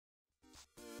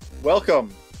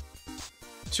Welcome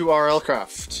to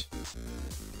RLCraft.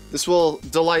 This will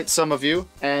delight some of you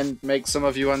and make some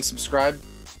of you unsubscribe.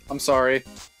 I'm sorry,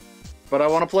 but I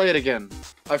want to play it again.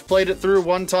 I've played it through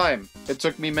one time. It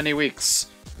took me many weeks,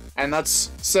 and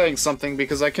that's saying something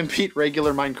because I can beat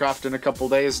regular Minecraft in a couple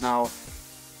days now.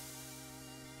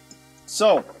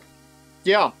 So,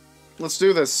 yeah, let's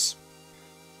do this.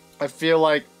 I feel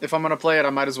like if I'm gonna play it, I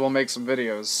might as well make some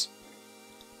videos.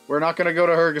 We're not gonna go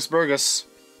to Hurgus-Burgus.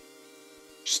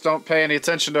 Just don't pay any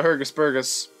attention to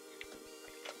Hurgus-Burgus.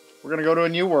 We're gonna go to a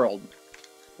new world.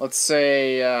 Let's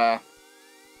say,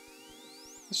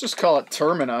 let's just call it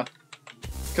Termina.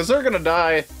 Because they're gonna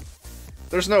die.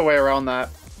 There's no way around that.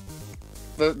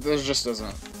 There just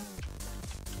isn't.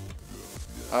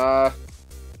 Let's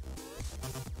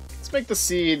make the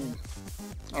seed,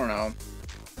 I don't know,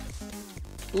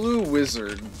 Blue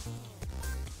Wizard.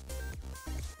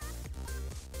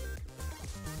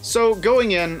 So,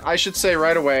 going in, I should say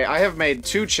right away, I have made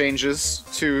two changes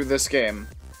to this game.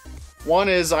 One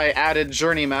is I added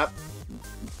Journey Map,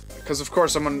 because of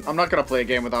course I'm not going to play a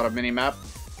game without a mini-map.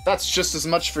 That's just as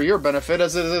much for your benefit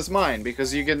as it is mine,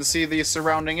 because you can see the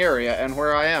surrounding area and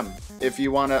where I am, if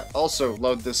you want to also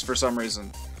load this for some reason.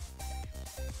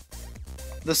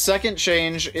 The second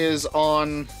change is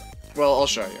on... well, I'll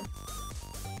show you.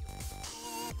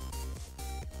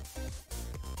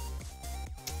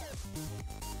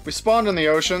 We spawned in the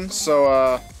ocean,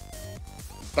 so,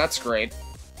 that's great.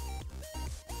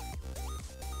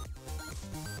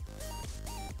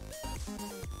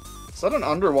 Is that an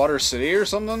underwater city or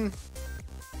something?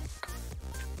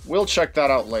 We'll check that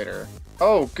out later.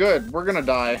 Oh, good, we're gonna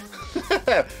die.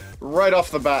 Right off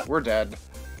the bat, we're dead.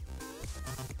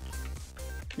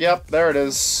 Yep, there it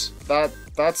is.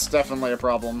 That's definitely a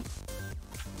problem.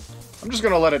 I'm just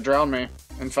gonna let it drown me,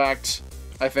 in fact,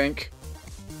 I think.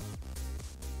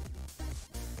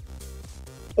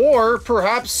 Or,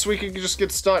 perhaps we could just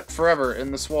get stuck forever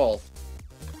in this wall.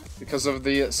 Because of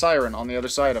the siren on the other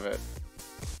side of it.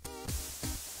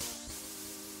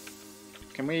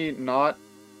 Can we not?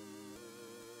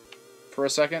 For a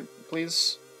second,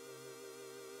 please?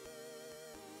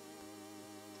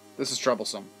 This is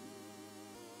troublesome.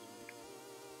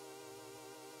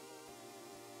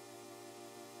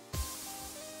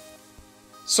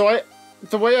 So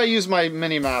the way I use my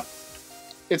mini-map,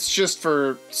 it's just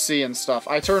for seeing stuff.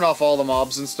 I turn off all the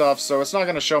mobs and stuff, so it's not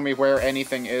going to show me where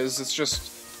anything is. It's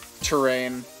just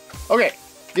terrain. Okay,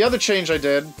 the other change I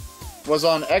did was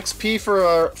on XP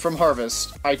from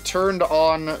Harvest. I turned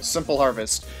on Simple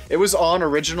Harvest. It was on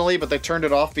originally, but they turned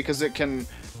it off because it can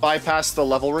bypass the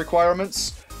level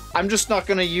requirements. I'm just not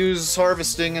going to use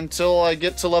harvesting until I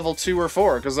get to level 2 or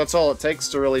 4, because that's all it takes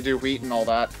to really do wheat and all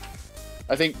that.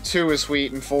 I think 2 is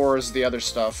wheat and 4 is the other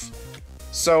stuff.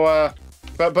 So,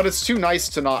 But it's too nice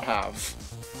to not have.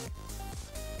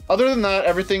 Other than that,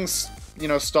 everything's, you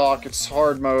know, stock. It's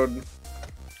hard mode.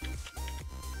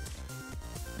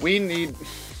 We need...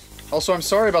 Also, I'm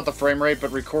sorry about the frame rate,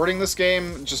 but recording this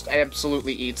game just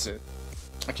absolutely eats it.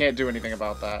 I can't do anything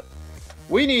about that.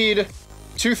 We need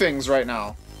 2 things right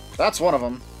now. That's one of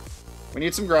them. We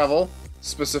need some gravel,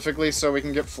 specifically so we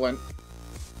can get flint.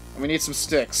 And we need some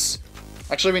sticks.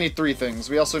 Actually, we need 3 things.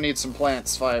 We also need some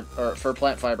plants for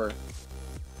plant fiber.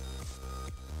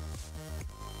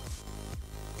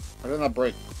 Why didn't that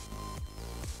break?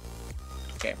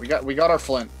 Okay, we got our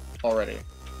flint already.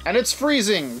 And it's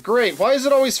freezing! Great! Why is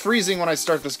it always freezing when I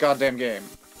start this goddamn game?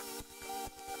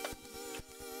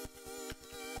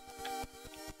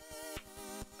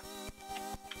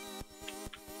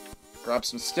 Grab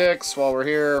some sticks while we're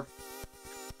here.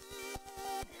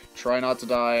 Try not to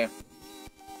die.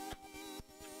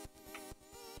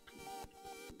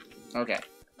 Okay,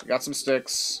 we got some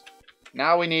sticks.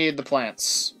 Now we need the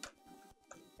plants.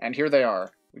 And here they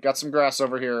are. We got some grass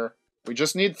over here. We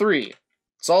just need 3.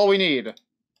 That's all we need.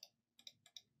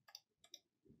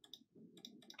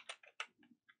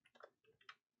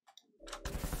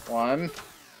 One.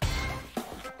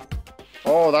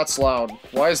 Oh, that's loud.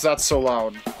 Why is that so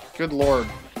loud? Good lord.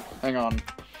 Hang on.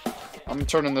 I'm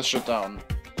turning this shit down.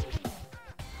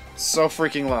 It's so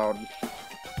freaking loud.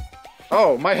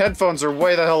 Oh, my headphones are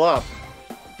way the hell up.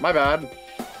 My bad.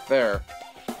 There.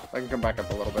 I can come back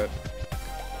up a little bit.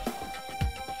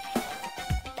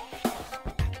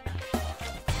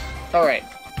 Alright,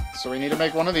 so we need to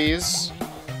make one of these.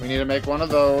 We need to make one of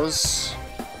those.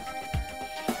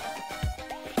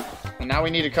 And now we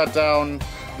need to cut down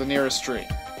the nearest tree.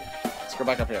 Let's go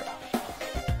back up here.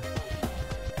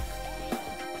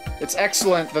 It's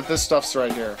excellent that this stuff's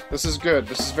right here. This is good.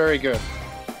 This is very good.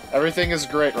 Everything is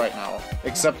great right now,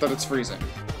 except that it's freezing.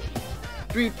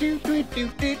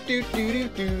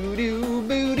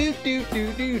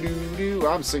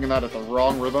 I'm singing that at the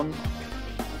wrong rhythm.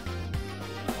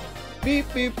 Beep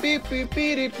beep beep beep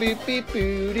beep beep beep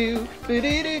doo doo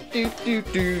doo doo doo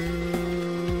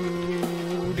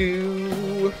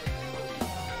doo.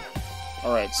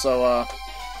 All right, so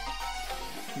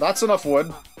that's enough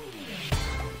wood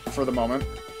for the moment.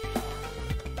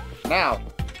 Now,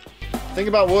 the thing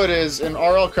about wood is in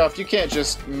RLCraft you can't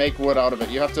just make wood out of it.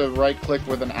 You have to right-click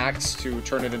with an axe to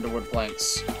turn it into wood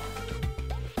planks.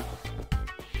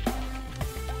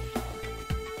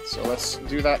 So let's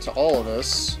do that to all of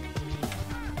this.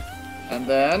 And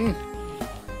then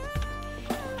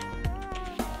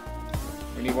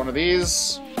we need one of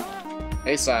these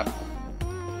ASAP.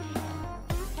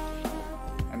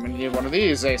 And we need one of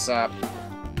these ASAP.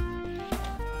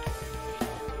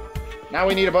 Now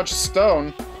we need a bunch of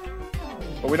stone,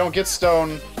 but we don't get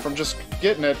stone from just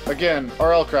getting it. Again,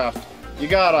 RLCraft, you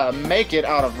gotta make it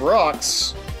out of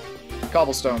rocks.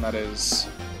 Cobblestone, that is.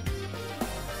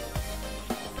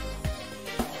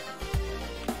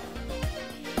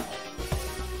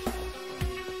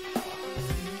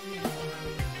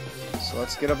 So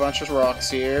let's get a bunch of rocks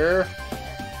here.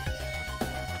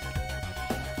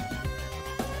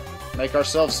 Make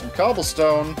ourselves some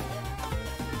cobblestone.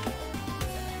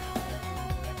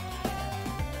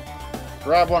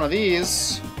 Grab one of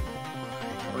these.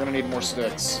 We're gonna need more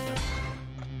sticks.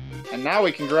 And now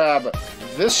we can grab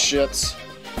this shit.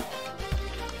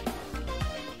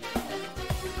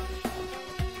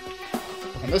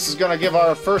 And this is gonna give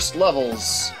our first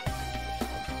levels,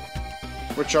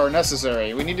 which are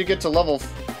necessary. We need to get to level...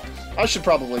 I should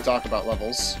probably talk about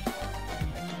levels,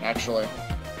 actually.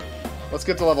 Let's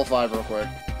get to level 5 real quick,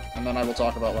 and then I will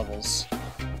talk about levels.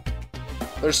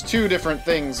 There's 2 different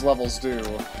things levels do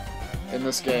in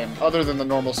this game, other than the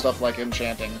normal stuff like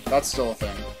enchanting. That's still a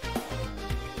thing.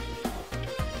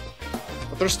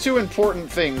 But there's 2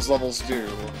 important things levels do.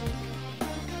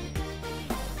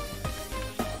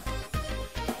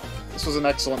 This was an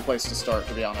excellent place to start,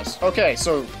 to be honest. Okay,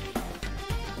 so...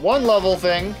 one level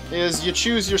thing is you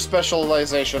choose your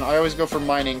specialization. I always go for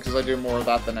mining because I do more of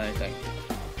that than anything.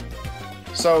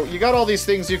 So, you got all these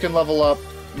things you can level up.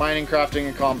 Mining, crafting,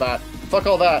 and combat. Fuck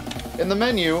all that. In the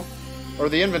menu, or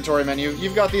the inventory menu,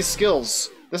 you've got these skills.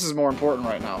 This is more important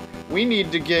right now. We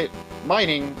need to get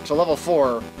mining to level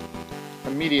 4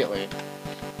 immediately.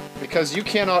 Because you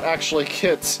cannot actually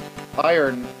get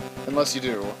iron unless you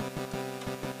do.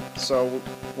 So,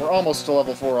 we're almost to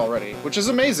level 4 already, which is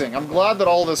amazing. I'm glad that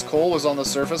all this coal was on the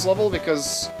surface level,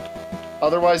 because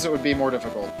otherwise it would be more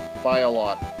difficult. By a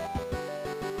lot.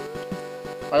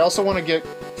 I also want to get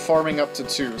farming up to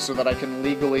 2, so that I can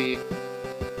legally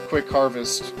quick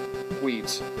harvest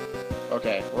wheat.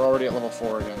 Okay, we're already at level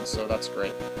 4 again, so that's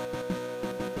great.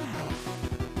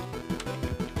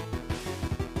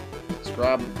 Let's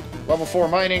grab level 4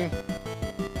 mining,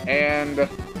 and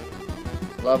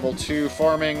level 2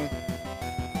 farming.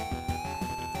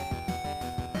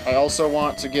 I also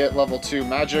want to get level 2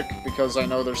 magic, because I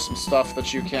know there's some stuff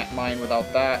that you can't mine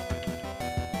without that.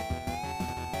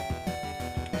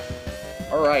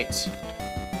 Alright.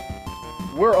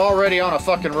 We're already on a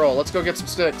fucking roll. Let's go get some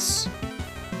sticks.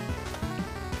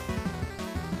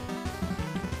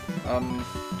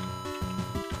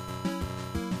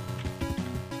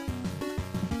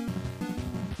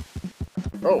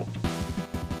 Oh.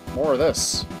 More of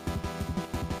this.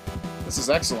 This is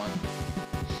excellent.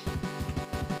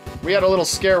 We had a little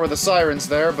scare with the sirens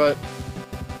there, but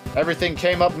everything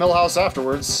came up Millhouse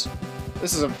afterwards.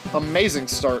 This is an amazing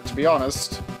start, to be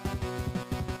honest.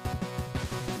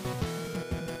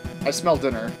 I smell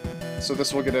dinner, so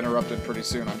this will get interrupted pretty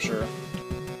soon, I'm sure.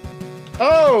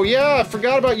 Oh, yeah, I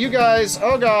forgot about you guys.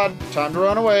 Oh, God. Time to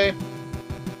run away.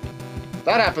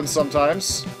 That happens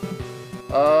sometimes.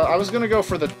 I was gonna go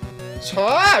for the...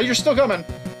 Ah, you're still coming!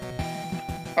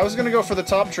 I was gonna go for the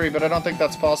top tree, but I don't think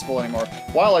that's possible anymore.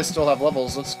 While I still have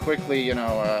levels, let's quickly, you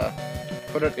know,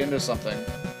 put it into something.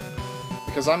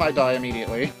 Because I might die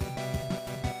immediately.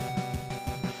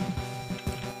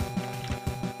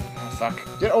 Oh,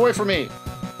 fuck. Get away from me!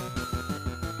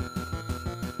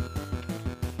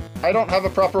 I don't have a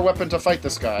proper weapon to fight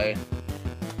this guy.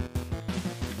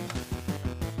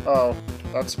 Oh,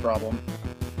 that's a problem.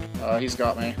 He's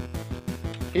got me.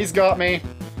 He's got me.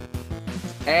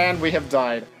 And we have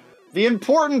died. The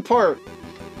important part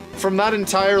from that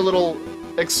entire little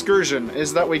excursion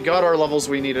is that we got our levels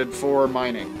we needed for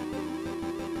mining.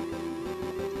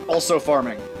 Also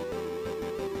farming.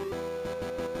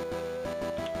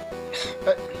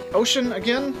 Ocean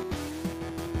again?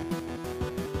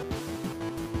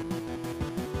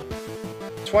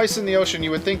 Twice in the ocean.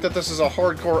 You would think that this is a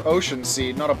hardcore ocean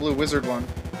seed, not a blue wizard one.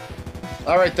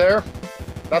 Alright there.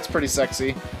 That's pretty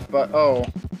sexy. But, oh.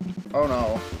 Oh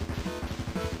no.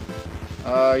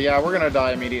 Yeah, we're gonna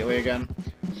die immediately again.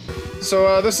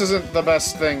 So, this isn't the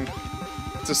best thing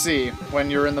to see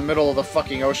when you're in the middle of the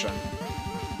fucking ocean.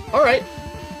 Alright.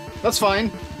 That's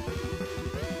fine.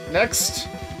 Next.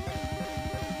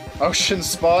 Ocean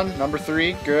spawn, number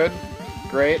 3. Good.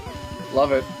 Great.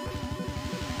 Love it.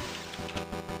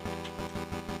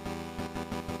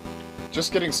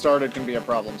 Just getting started can be a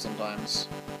problem sometimes.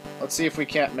 Let's see if we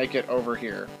can't make it over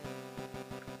here.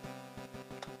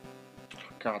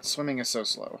 God, swimming is so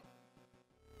slow.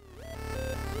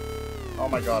 Oh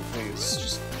my god, please.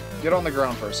 Just get on the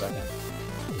ground for a second.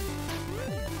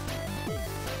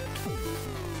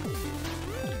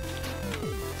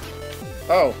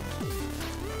 Oh.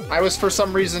 I was for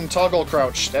some reason toggle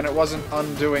crouched, and it wasn't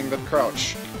undoing the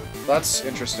crouch. That's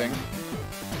interesting.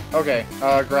 Okay,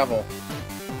 gravel.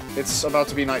 It's about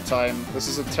to be nighttime. This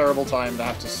is a terrible time to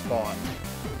have to spawn.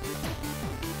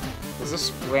 Does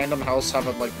this random house have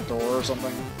a, like, door or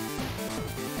something?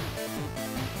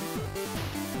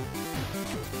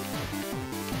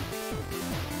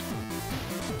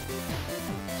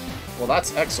 Well,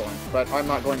 that's excellent, but I'm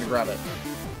not going to grab it.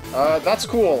 That's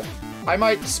cool. I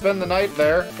might spend the night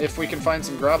there if we can find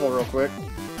some gravel real quick.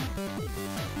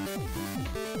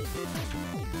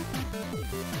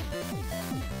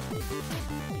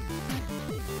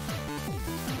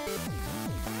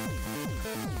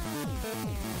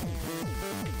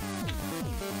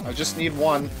 I just need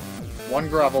one. One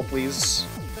gravel, please.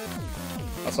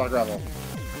 That's not gravel.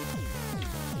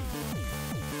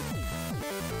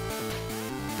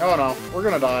 Oh no, we're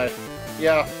gonna die.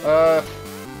 Yeah,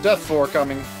 Death 4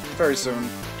 coming very soon.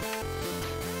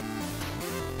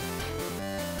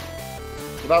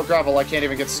 Without gravel, I can't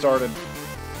even get started.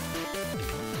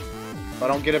 If I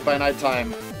don't get it by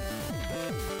nighttime,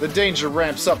 the danger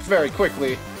ramps up very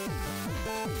quickly.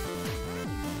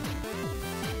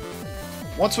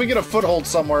 Once we get a foothold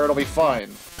somewhere, it'll be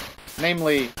fine.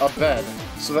 Namely, a bed,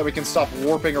 so that we can stop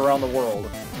warping around the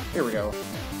world. Here we go.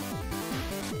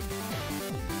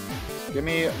 Give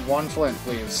me one flint,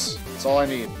 please. That's all I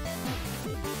need.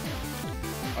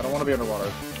 I don't want to be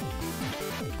underwater.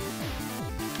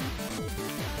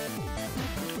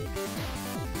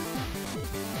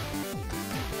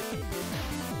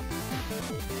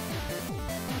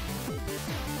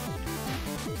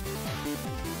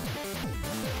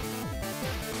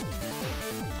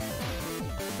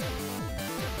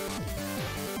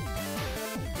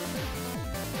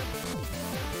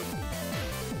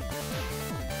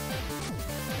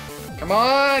 Come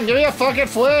on, give me a fucking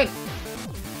flint!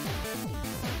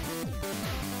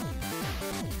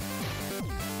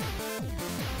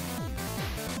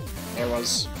 There it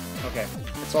was. Okay,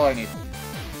 that's all I need.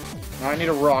 Now I need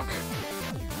a rock.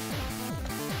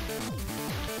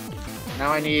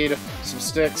 Now I need some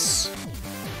sticks.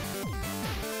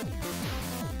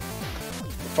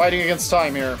 We're fighting against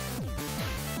time here.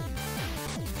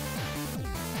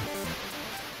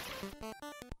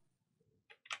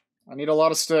 I need a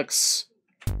lot of sticks.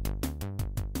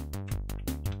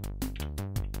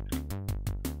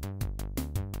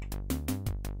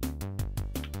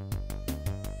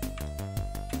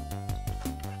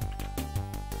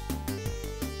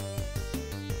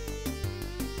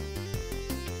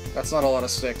 That's not a lot of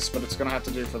sticks, but it's gonna have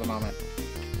to do for the moment.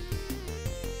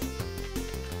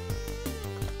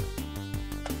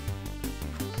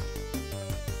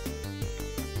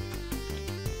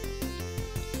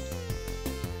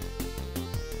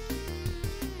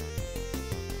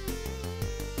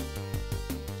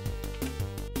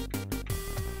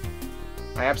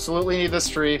 I absolutely need this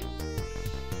tree.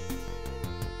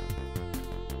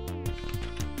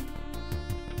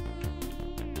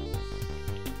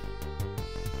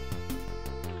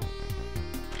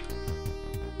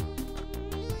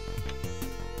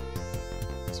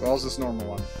 As well as this normal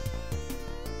one.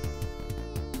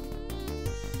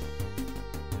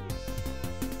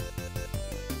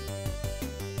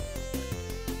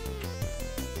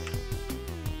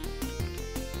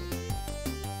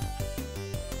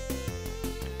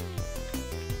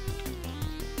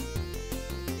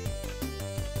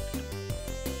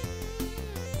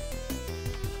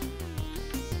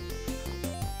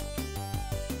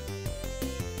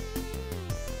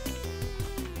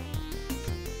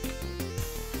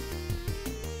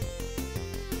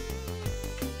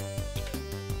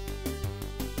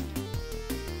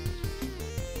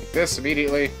 This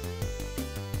immediately.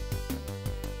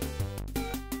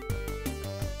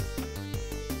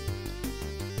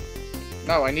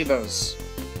 No, I need those.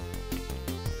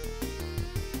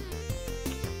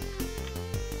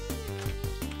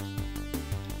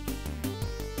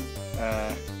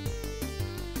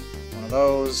 of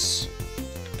those.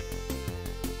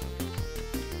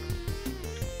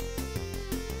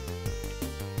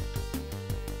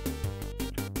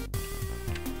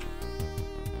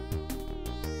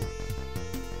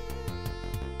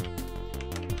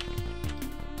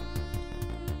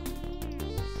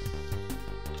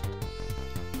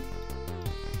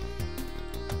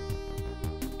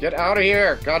 Get out of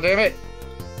here! God damn it!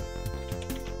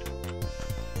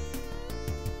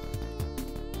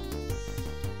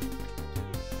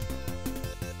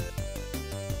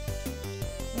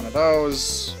 One of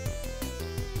those.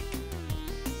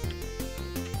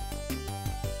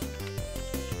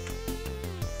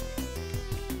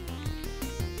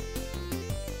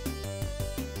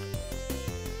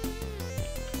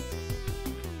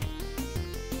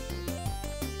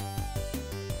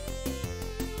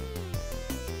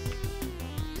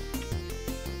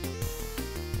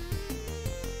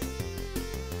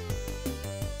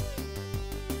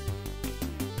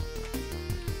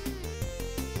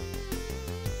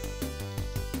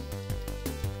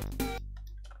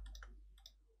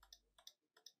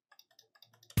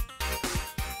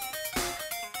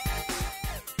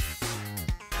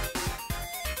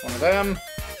 One of them.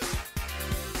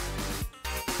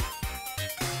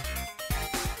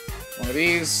 One of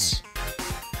these.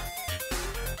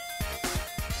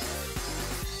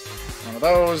 One of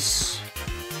those.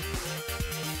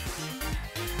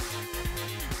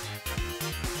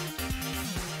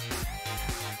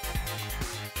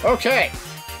 Okay.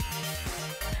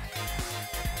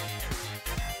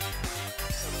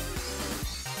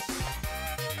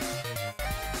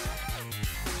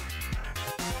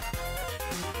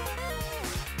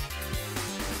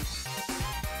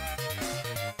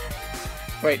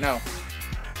 Wait, no.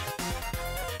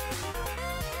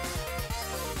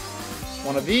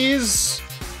 One of these.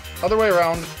 Other way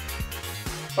around.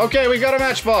 Okay, we got a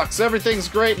matchbox. Everything's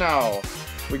great now.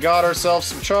 We got ourselves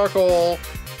some charcoal,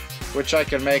 which I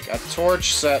can make a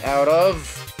torch set out of.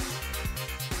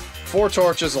 4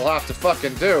 torches will have to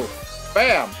fucking do.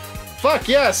 Bam! Fuck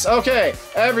yes! Okay,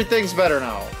 everything's better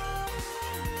now.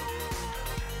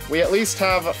 We at least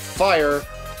have fire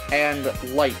and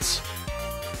light.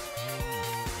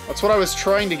 That's what I was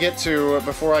trying to get to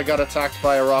before I got attacked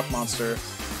by a rock monster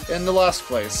in the last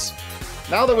place.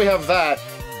 Now that we have that,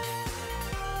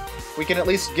 we can at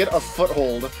least get a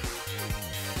foothold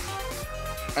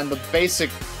and the basic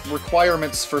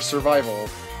requirements for survival.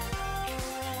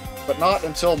 But not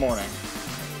until morning.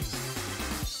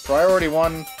 Priority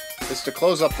 1 is to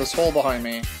close up this hole behind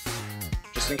me,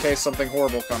 just in case something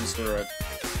horrible comes through it.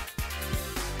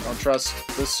 Don't trust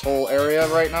this whole area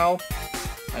right now.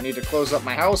 I need to close up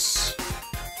my house.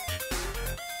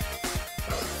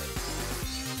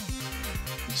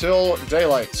 Until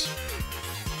daylight.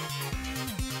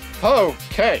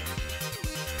 Okay.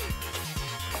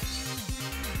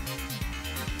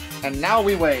 And now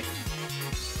we wait.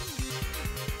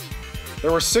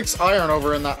 There were 6 iron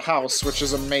over in that house, which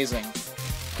is amazing.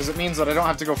 Because it means that I don't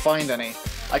have to go find any.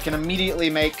 I can immediately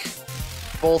make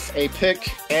both a pick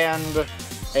and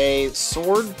a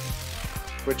sword,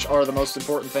 which are the most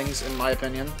important things, in my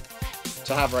opinion,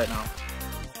 to have right now.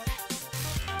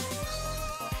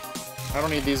 I don't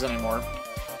need these anymore.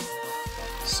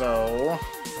 So,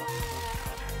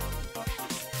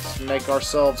 let's make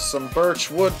ourselves some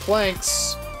birch wood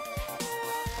planks.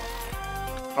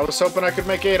 I was hoping I could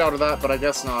make 8 out of that, but I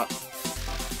guess not.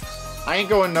 I ain't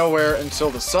going nowhere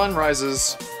until the sun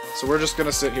rises, so we're just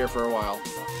gonna sit here for a while.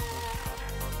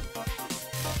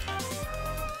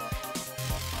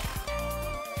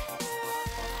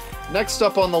 Next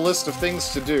up on the list of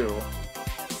things to do.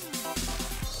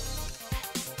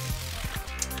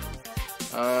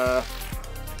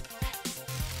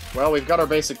 Well, we've got our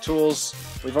basic tools.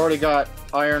 We've already got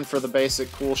iron for the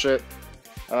basic cool shit.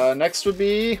 Next would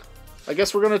be, I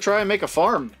guess we're gonna try and make a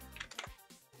farm.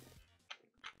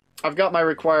 I've got my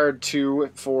required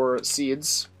 2 for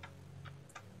seeds.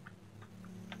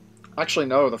 Actually,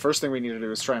 no, the first thing we need to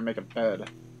do is try and make a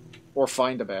bed. Or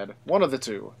find a bed. One of the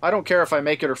 2. I don't care if I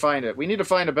make it or find it. We need to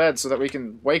find a bed so that we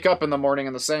can wake up in the morning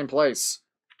in the same place.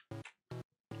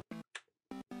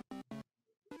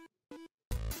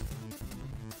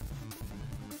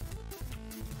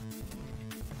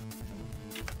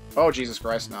 Oh, Jesus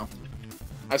Christ, no.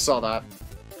 I saw that.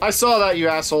 I saw that, you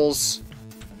assholes!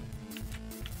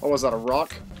 What was that, a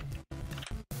rock?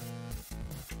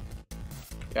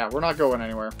 Yeah, we're not going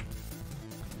anywhere.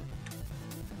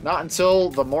 Not until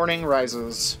the morning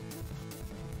rises.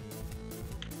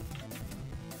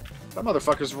 That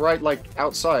motherfucker's right, like,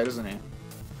 outside, isn't he?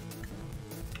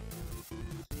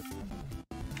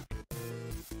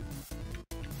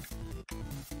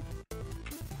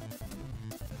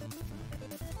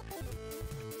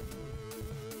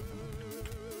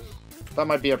 That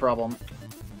might be a problem.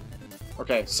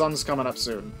 Okay, sun's coming up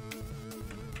soon.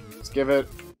 Let's give it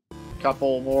a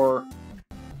couple more.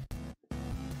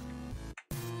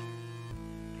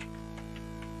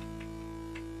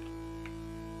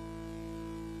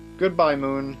 Goodbye,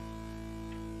 moon.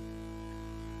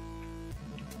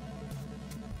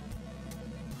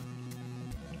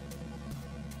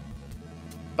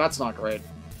 That's not great.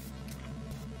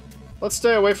 Let's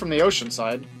stay away from the ocean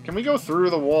side. Can we go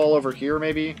through the wall over here,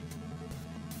 maybe?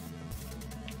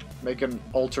 Make an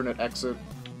alternate exit.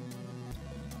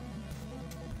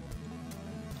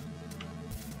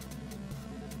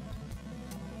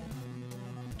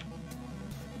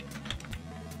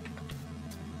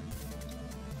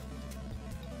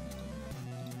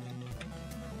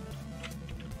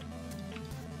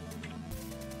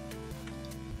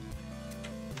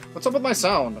 What's up with my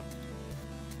sound?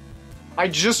 I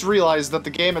just realized that the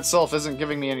game itself isn't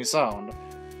giving me any sound.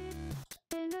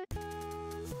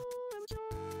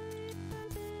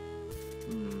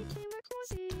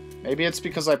 Maybe it's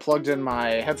because I plugged in my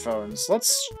headphones.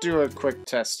 Let's do a quick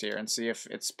test here and see if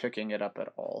it's picking it up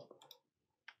at all.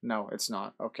 No, it's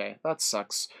not. Okay, that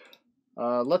sucks.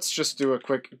 Let's just do a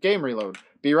quick game reload.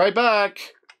 Be right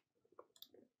back!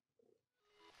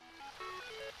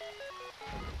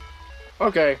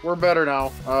 Okay, we're better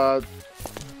now.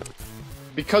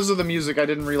 Because of the music, I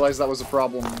didn't realize that was a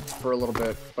problem for a little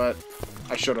bit, but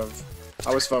I should have.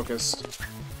 I was focused.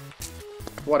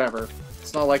 Whatever.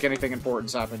 It's not like anything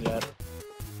important's happened yet.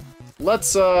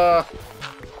 Let's, try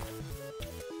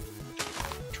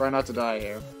not to die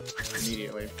here.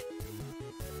 Immediately.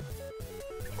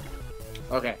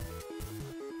 Okay.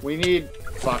 We need...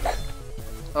 Fuck.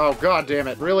 Oh, god damn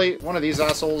it. Really? One of these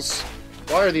assholes?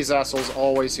 Why are these assholes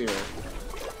always here?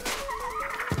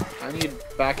 I need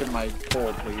back in my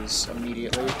hole, please.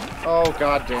 Immediately. Oh,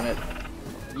 god damn it.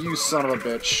 You son of a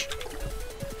bitch.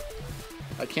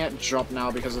 I can't jump now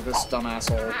because of this dumb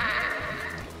asshole.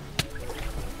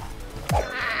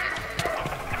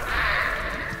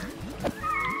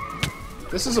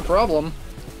 This is a problem.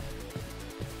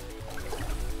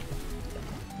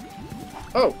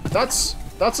 Oh, that's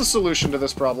a solution to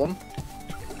this problem.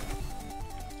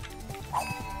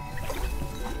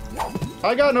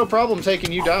 I got no problem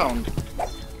taking you down.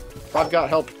 I've got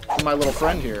help from my little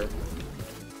friend here.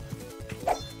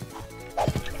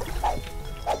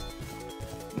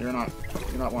 You're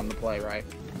not wanting to play, right?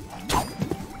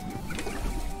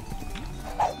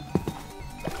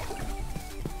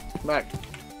 Come back.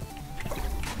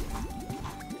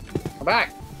 Come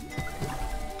back!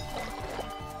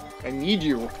 I need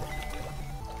you.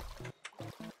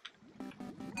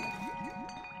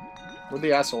 Where'd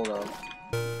the asshole go?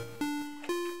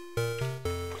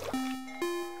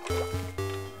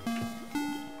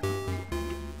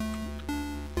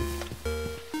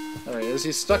 There he is.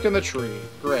 He's stuck in the tree.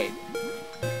 Great.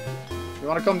 You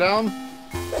want to come down?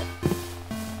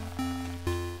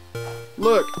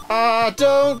 Look, I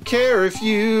don't care if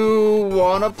you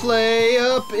want to play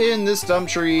up in this dumb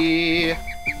tree.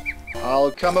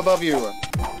 I'll come above you.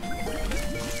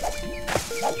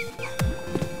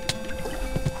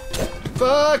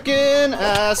 Fucking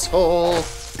asshole.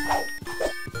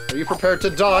 Are you prepared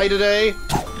to die today?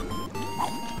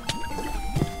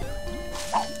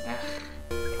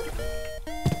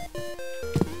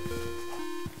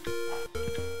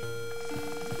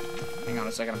 Hang on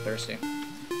a second, I'm thirsty.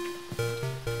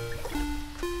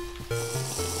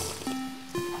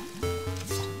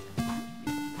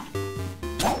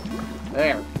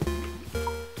 There.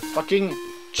 Fucking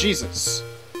Jesus.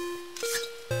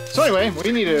 So anyway,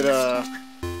 we needed,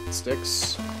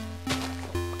 sticks.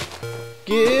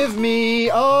 Give me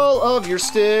all of your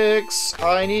sticks.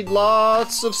 I need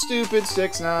lots of stupid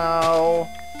sticks now.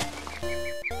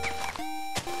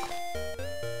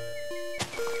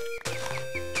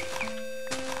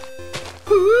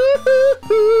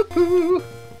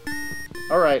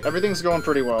 Alright, everything's going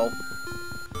pretty well.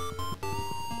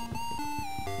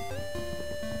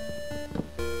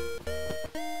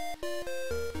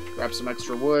 Grab some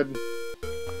extra wood.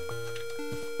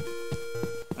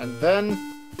 And then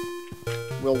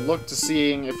we'll look to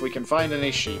seeing if we can find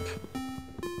any sheep.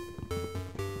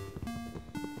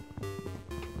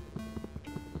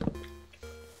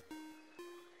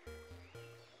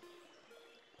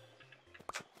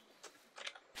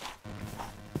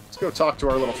 Let's go talk to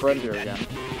our little friend here again.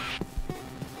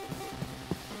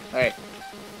 Hey.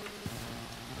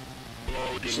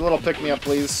 Just a little pick-me-up,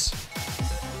 please.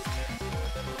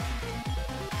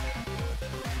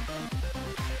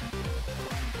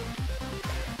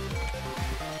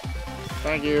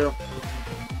 Thank you.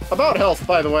 About health,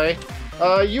 by the way.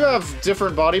 You have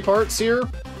different body parts here.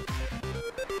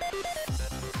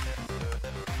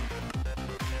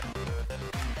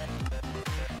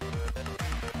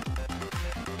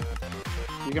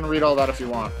 You can read all that if you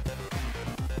want.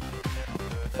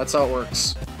 That's how it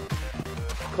works.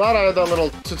 Glad I had that little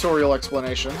tutorial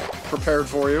explanation prepared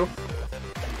for you.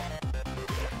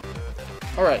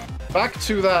 Alright, back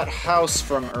to that house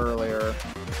from earlier.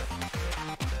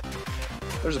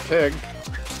 There's a pig.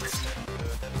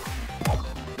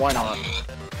 Why not?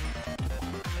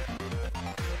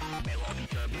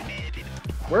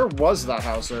 Where was that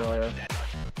house earlier?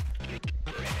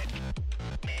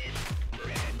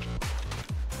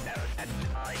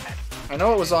 I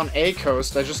know it was on a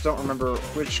coast, I just don't remember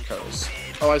which coast.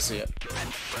 Oh, I see it.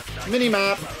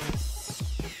 Mini-map!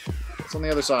 It's on the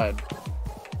other side.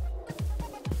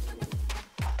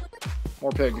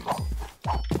 More pig.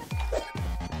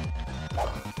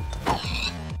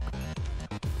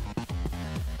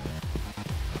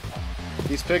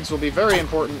 These pigs will be very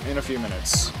important in a few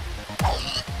minutes.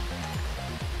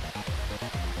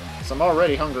 So I'm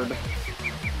already hungered.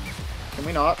 Can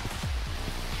we not?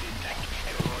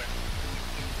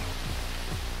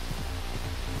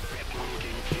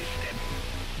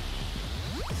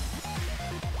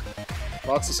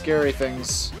 Lots of scary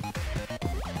things.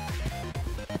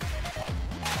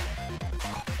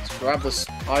 Let's grab this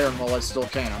iron while I still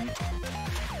can.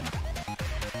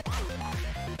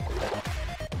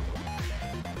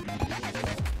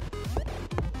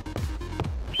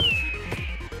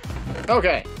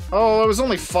 Okay. Oh, it was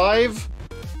only 5?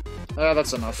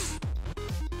 That's enough.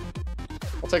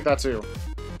 I'll take that too.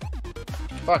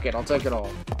 Fuck it, I'll take it all.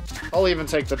 I'll even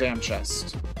take the damn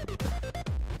chest.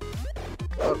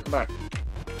 Oh, come back.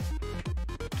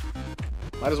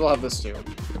 Might as well have this too.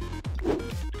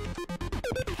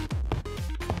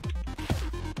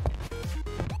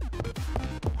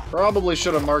 Probably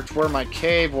should have marked where my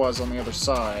cave was on the other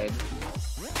side.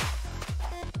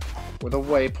 With a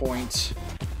waypoint.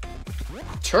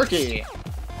 Turkey!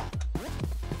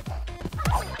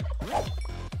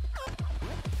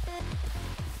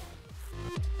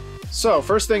 So,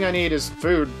 first thing I need is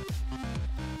food.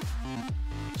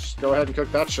 Just go ahead and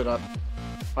cook that shit up.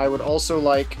 I would also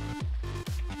like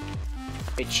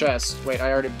a chest. Wait,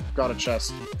 I already got a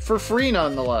chest. For free,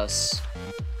 nonetheless.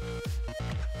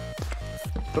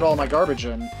 Put all my garbage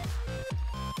in.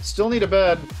 Still need a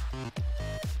bed.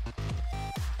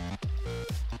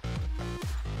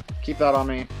 Keep that on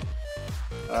me.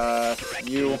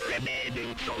 You.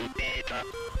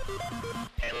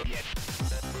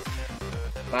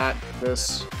 That,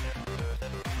 this.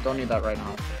 Don't need that right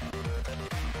now.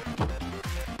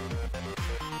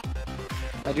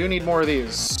 I do need more of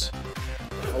these.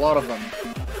 A lot of them.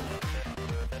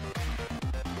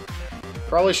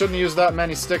 Probably shouldn't use that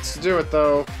many sticks to do it,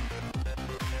 though.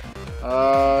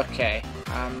 Okay.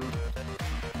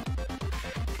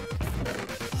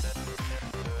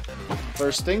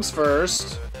 First things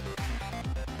first.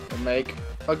 We'll make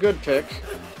a good pick.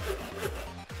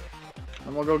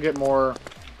 And we'll go get more.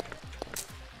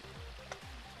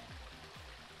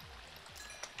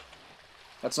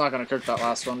 That's not gonna cook that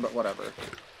last one, but whatever.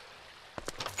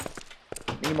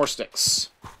 Need more sticks.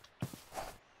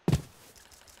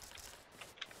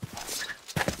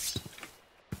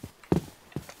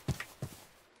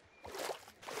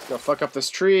 Go fuck up this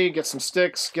tree, get some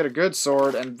sticks, get a good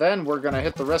sword, and then we're gonna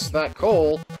hit the rest of that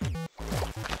coal.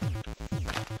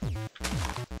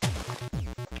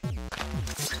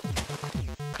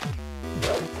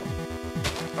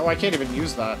 Oh, I can't even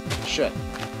use that. Shit.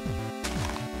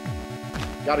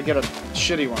 Gotta get a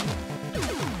shitty one.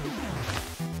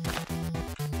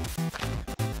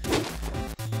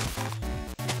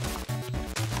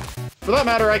 For that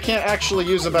matter, I can't actually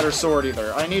use a better sword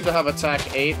either. I need to have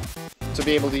attack 8 to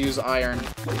be able to use iron.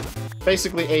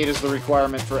 Basically, 8 is the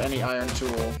requirement for any iron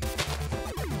tool.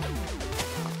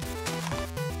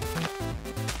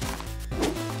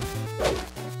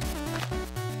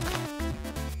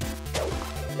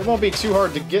 It won't be too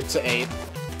hard to get to 8,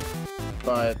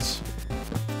 but...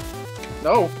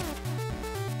 No!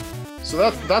 So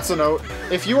that's a note.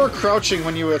 If you are crouching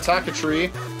when you attack a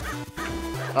tree,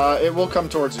 it will come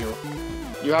towards you.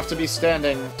 You have to be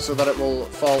standing so that it will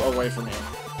fall away from you.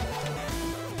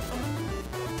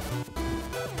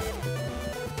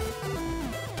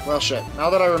 Well, shit. Now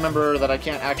that I remember that I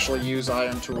can't actually use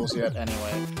iron tools yet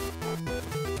anyway,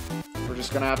 we're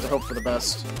just gonna have to hope for the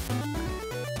best.